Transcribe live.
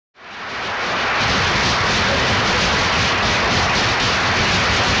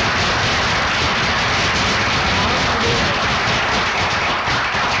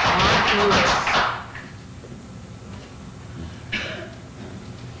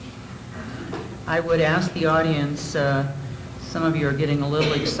I would ask the audience, some of you are getting a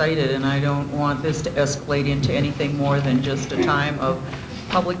little excited, and I don't want this to escalate into anything more than just a time of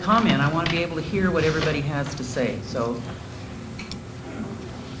public comment. I want to be able to hear what everybody has to say. So,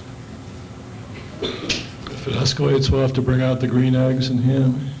 if it escalates, we'll have to bring out the green eggs and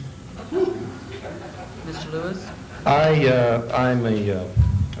ham. Mr. Lewis? I'm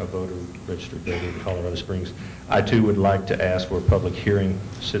a voter, registered voter in Colorado Springs. I too would like to ask for a public hearing,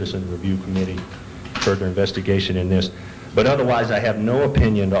 citizen review committee, further investigation in this. But otherwise, I have no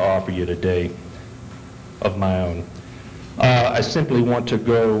opinion to offer you today of my own. I simply want to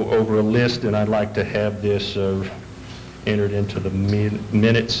go over a list, and I'd like to have this entered into the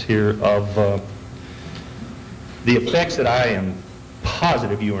minutes here of the effects that I am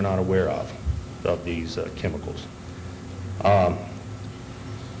positive you are not aware of these chemicals.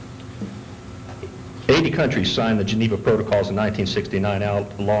 80 countries signed the Geneva Protocols in 1969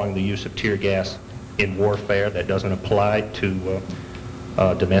 outlawing the use of tear gas in warfare. That doesn't apply to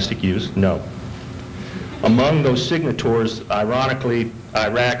domestic use? No. Among those signatories, ironically,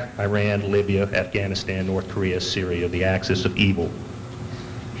 Iraq, Iran, Libya, Afghanistan, North Korea, Syria, the axis of evil.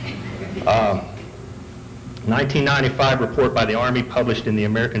 1995 report by the Army published in the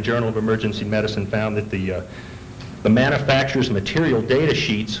American Journal of Emergency Medicine found that the manufacturer's material data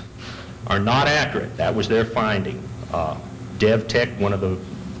sheets are not accurate. That was their finding. DevTech, one of the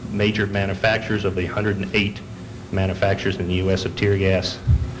major manufacturers of the 108 manufacturers in the U.S. of tear gas,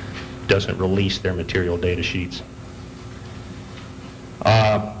 doesn't release their material data sheets.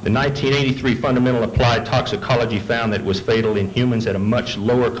 The 1983 Fundamental Applied Toxicology found that it was fatal in humans at a much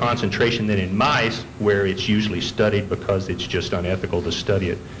lower concentration than in mice, where it's usually studied because it's just unethical to study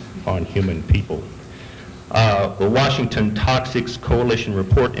it on human people. The Washington Toxics Coalition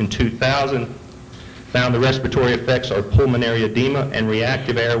report in 2000 found the respiratory effects are pulmonary edema and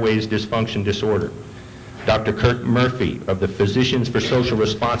reactive airways dysfunction disorder. Dr. Kurt Murphy of the Physicians for Social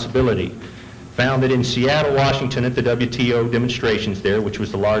Responsibility found that in Seattle, Washington, at the WTO demonstrations there, which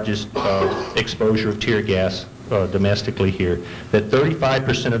was the largest exposure of tear gas domestically here, that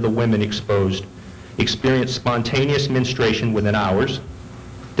 35% of the women exposed experienced spontaneous menstruation within hours.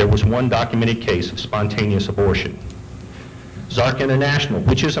 There was one documented case of spontaneous abortion. Zark International,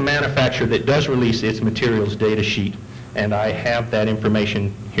 which is a manufacturer that does release its materials data sheet, and I have that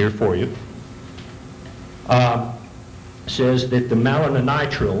information here for you, says that the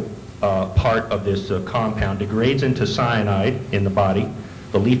malonitrile part of this compound degrades into cyanide in the body.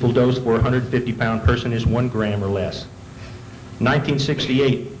 The lethal dose for a 150-pound person is 1 gram or less.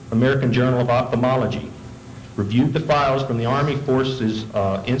 1968, American Journal of Ophthalmology reviewed the files from the Army Forces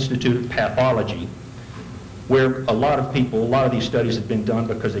Institute of Pathology, where a lot of these studies have been done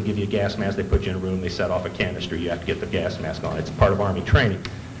because they give you a gas mask, they put you in a room, they set off a canister, you have to get the gas mask on. It's part of Army training.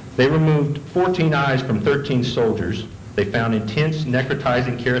 They removed 14 eyes from 13 soldiers. They found intense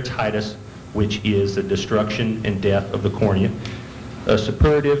necrotizing keratitis, which is the destruction and death of the cornea, a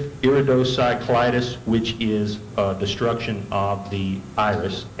suppurative iridocyclitis, which is destruction of the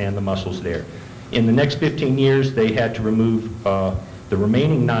iris and the muscles there. In the next 15 years, they had to remove the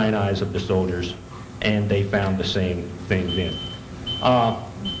remaining 9 eyes of the soldiers, and they found the same thing then.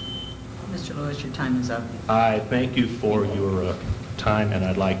 Mr. Lewis, your time is up. I thank you for your time, and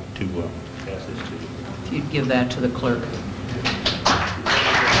I'd like to pass this to you. If you'd give that to the clerk.